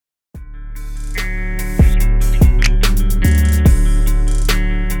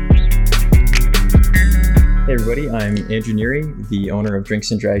everybody. I'm Andrew Neary, the owner of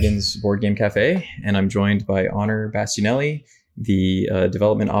Drinks and Dragons Board Game Cafe, and I'm joined by Honor Bastianelli, the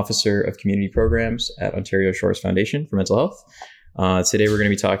Development Officer of Community Programs at Ontario Shores Foundation for Mental Health. Today we're going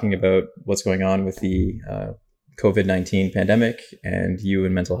to be talking about what's going on with the COVID-19 pandemic and you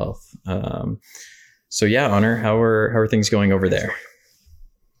and mental health. So yeah, Honor, how are things going over there?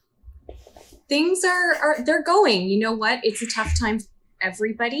 Things they're going. You know what? It's a tough time for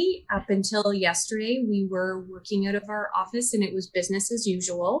everybody. Up until yesterday, we were working out of our office and it was business as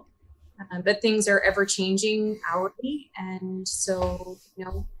usual. But things are ever changing hourly. And so,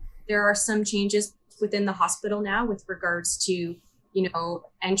 there are some changes within the hospital now with regards to,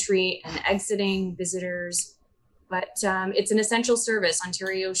 entry and exiting visitors. But it's an essential service.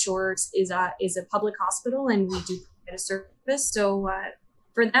 Ontario Shores is a public hospital and we do provide a service. So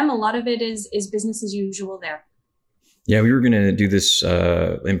for them, a lot of it is business as usual there. Yeah, we were going to do this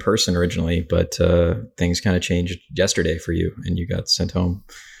in person originally, but things kind of changed yesterday for you and you got sent home.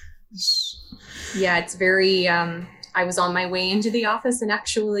 Yeah, it's very, I was on my way into the office and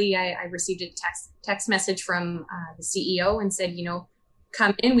actually I received a text message from the CEO and said,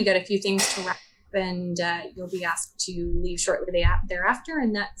 come in, we got a few things to wrap up and you'll be asked to leave shortly thereafter.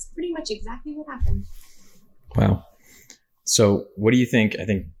 And that's pretty much exactly what happened. Wow. So what do you think? I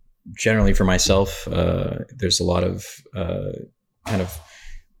think generally for myself, there's a lot of kind of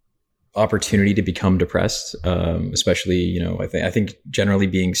opportunity to become depressed, especially, I think generally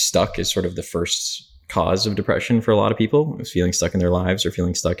being stuck is sort of the first cause of depression for a lot of people, is feeling stuck in their lives or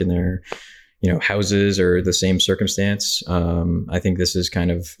feeling stuck in their, houses or the same circumstance. I think this is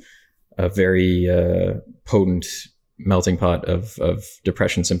kind of a very potent melting pot of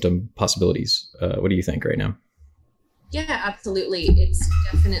depression symptom possibilities. What do you think right now? Yeah, absolutely. It's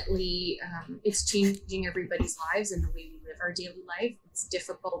definitely, it's changing everybody's lives and the way we live our daily life. It's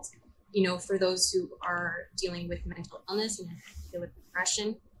difficult, for those who are dealing with mental illness and with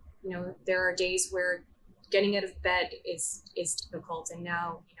depression. There are days where getting out of bed is difficult. And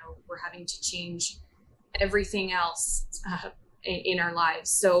now, we're having to change everything else in our lives.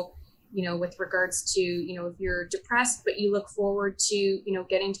 So, with regards to, if you're depressed, but you look forward to,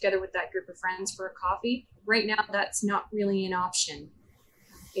 getting together with that group of friends for a coffee, right now, that's not really an option.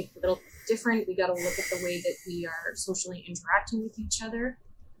 It's a little different. We got to look at the way that we are socially interacting with each other.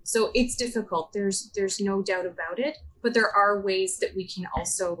 So it's difficult. There's no doubt about it, but there are ways that we can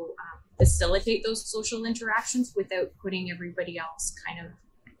also facilitate those social interactions without putting everybody else kind of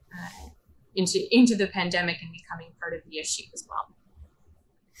into the pandemic and becoming part of the issue as well.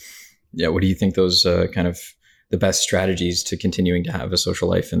 Yeah. What do you think those kind of the best strategies to continuing to have a social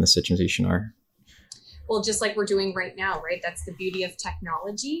life in this situation are? Well, just like we're doing right now, right? That's the beauty of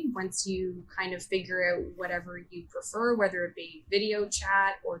technology. Once you kind of figure out whatever you prefer, whether it be video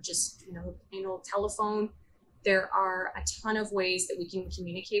chat or just, plain old telephone, there are a ton of ways that we can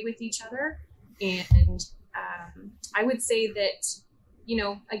communicate with each other. And I would say that,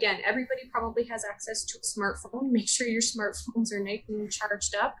 again, everybody probably has access to a smartphone. Make sure your smartphones are nice and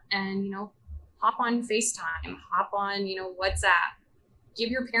charged up and, hop on FaceTime, hop on, WhatsApp. Give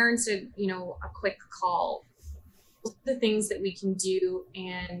your parents a quick call. Those are the things that we can do,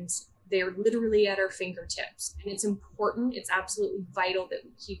 and they're literally at our fingertips. And it's important. It's absolutely vital that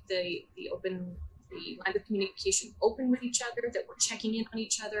we keep the line of communication open with each other, that we're checking in on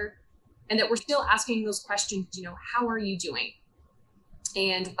each other, and that we're still asking those questions. How are you doing?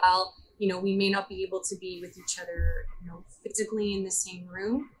 And while we may not be able to be with each other, physically in the same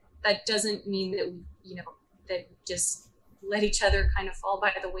room, that doesn't mean that that we just let each other kind of fall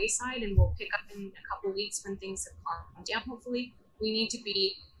by the wayside and we'll pick up in a couple of weeks when things have calmed down. Hopefully, we need to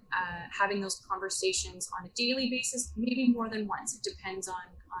be having those conversations on a daily basis, maybe more than once. It depends on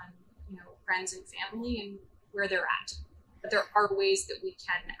friends and family and where they're at. But there are ways that we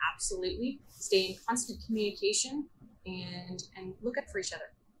can absolutely stay in constant communication and look out for each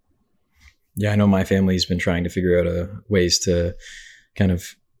other. Yeah, I know my family's been trying to figure out ways to kind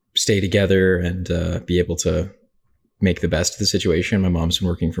of stay together and be able to make the best of the situation. My mom's been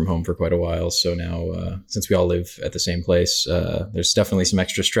working from home for quite a while. So now, since we all live at the same place, there's definitely some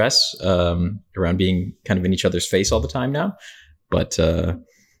extra stress around being kind of in each other's face all the time now. But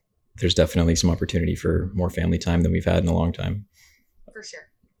there's definitely some opportunity for more family time than we've had in a long time. For sure.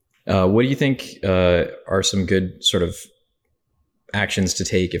 What do you think are some good sort of actions to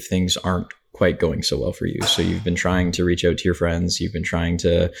take if things aren't quite going so well for you? So you've been trying to reach out to your friends. You've been trying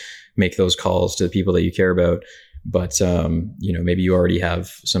to make those calls to the people that you care about. But, maybe you already have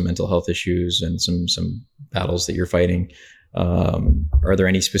some mental health issues and some battles that you're fighting. Are there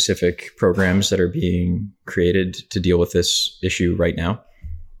any specific programs that are being created to deal with this issue right now?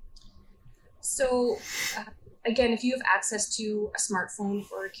 So again, if you have access to a smartphone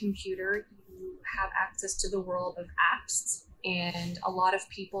or a computer, you have access to the world of apps. And a lot of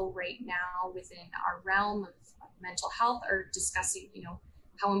people right now within our realm of mental health are discussing,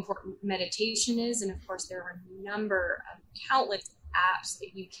 how important meditation is. And of course, there are a number of countless apps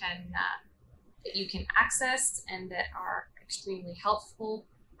that you can access and that are extremely helpful.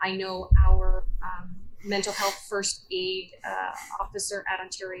 I know our mental health first aid officer at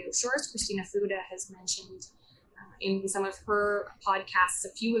Ontario Shores, Christina Fuda, has mentioned in some of her podcasts, a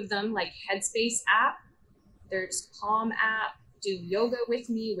few of them, like Headspace app. There's Calm app, Do Yoga With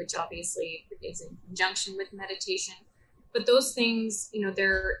Me, which obviously is in conjunction with meditation. But those things,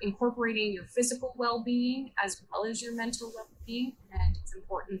 they're incorporating your physical well-being as well as your mental well-being. And it's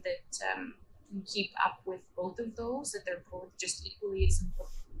important that you keep up with both of those, that they're both just equally as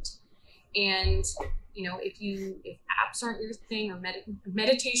important. And, if apps aren't your thing, or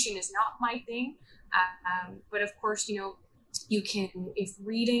meditation is not my thing, but of course, you can, if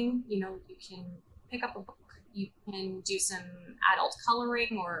reading, you can pick up a book, you can do some adult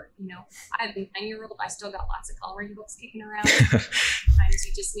coloring, or, I have a 9-year-old, I still got lots of coloring books kicking around. Sometimes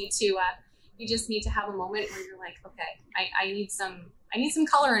you just need to have a moment where you're like, okay, I need some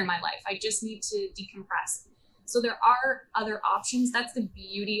color in my life. I just need to decompress. So there are other options. That's the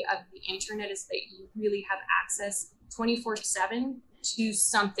beauty of the internet, is that you really have access 24/7 to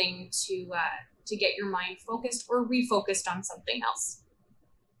something to get your mind focused or refocused on something else.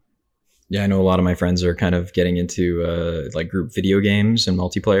 Yeah, I know a lot of my friends are kind of getting into like group video games and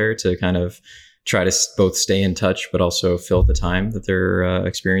multiplayer to kind of try to both stay in touch, but also fill the time that they're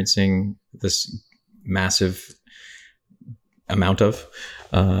experiencing this massive amount of.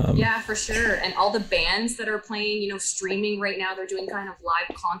 Yeah, for sure. And all the bands that are playing, streaming right now, they're doing kind of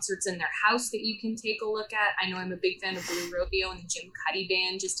live concerts in their house that you can take a look at. I know I'm a big fan of Blue Rodeo, and the Jim Cuddy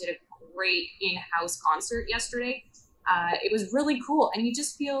band just did a great in-house concert yesterday. It was really cool. And you do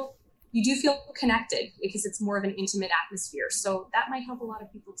feel connected because it's more of an intimate atmosphere. So that might help a lot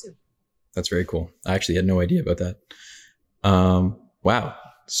of people too. That's very cool. I actually had no idea about that. Wow.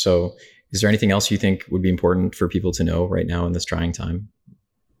 So is there anything else you think would be important for people to know right now in this trying time?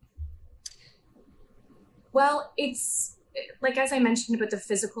 Well, it's like, as I mentioned about the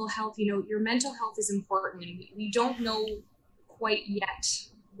physical health, your mental health is important, and we don't know quite yet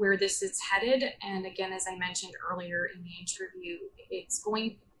where this is headed. And again, as I mentioned earlier in the interview, it's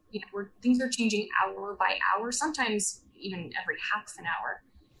going, where things are changing hour by hour, sometimes even every half an hour.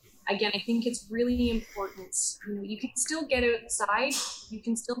 Again, I think it's really important. You can still get outside, you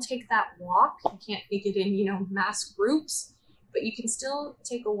can still take that walk. You can't take it in, mass groups, but you can still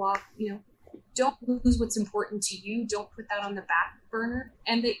take a walk. Don't lose what's important to you. Don't put that on the back burner,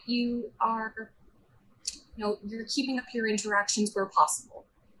 and that you are, you're keeping up your interactions where possible,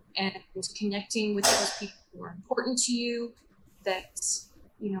 and connecting with those people who are important to you, that,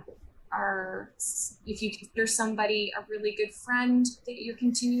 if you consider somebody a really good friend, that you're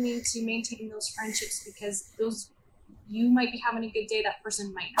continuing to maintain those friendships, because you might be having a good day, that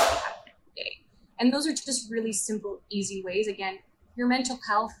person might not be having a good day. And those are just really simple, easy ways. Again, your mental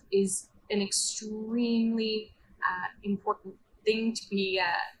health is an extremely important thing to be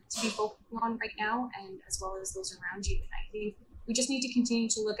focusing on right now, and as well as those around you. And I think we just need to continue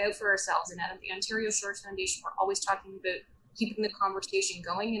to look out for ourselves. And at the Ontario Shores Foundation, we're always talking about keeping the conversation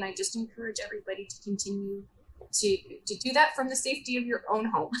going. And I just encourage everybody to continue to do that from the safety of your own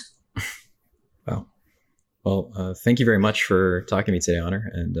home. Wow. Well, thank you very much for talking to me today,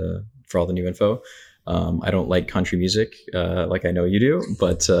 Honor, and for all the new info. I don't like country music like I know you do,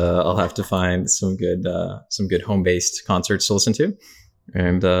 but I'll have to find some good home-based concerts to listen to.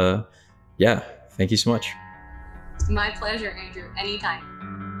 And yeah, thank you so much. My pleasure, Andrew.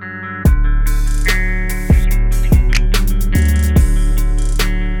 Anytime.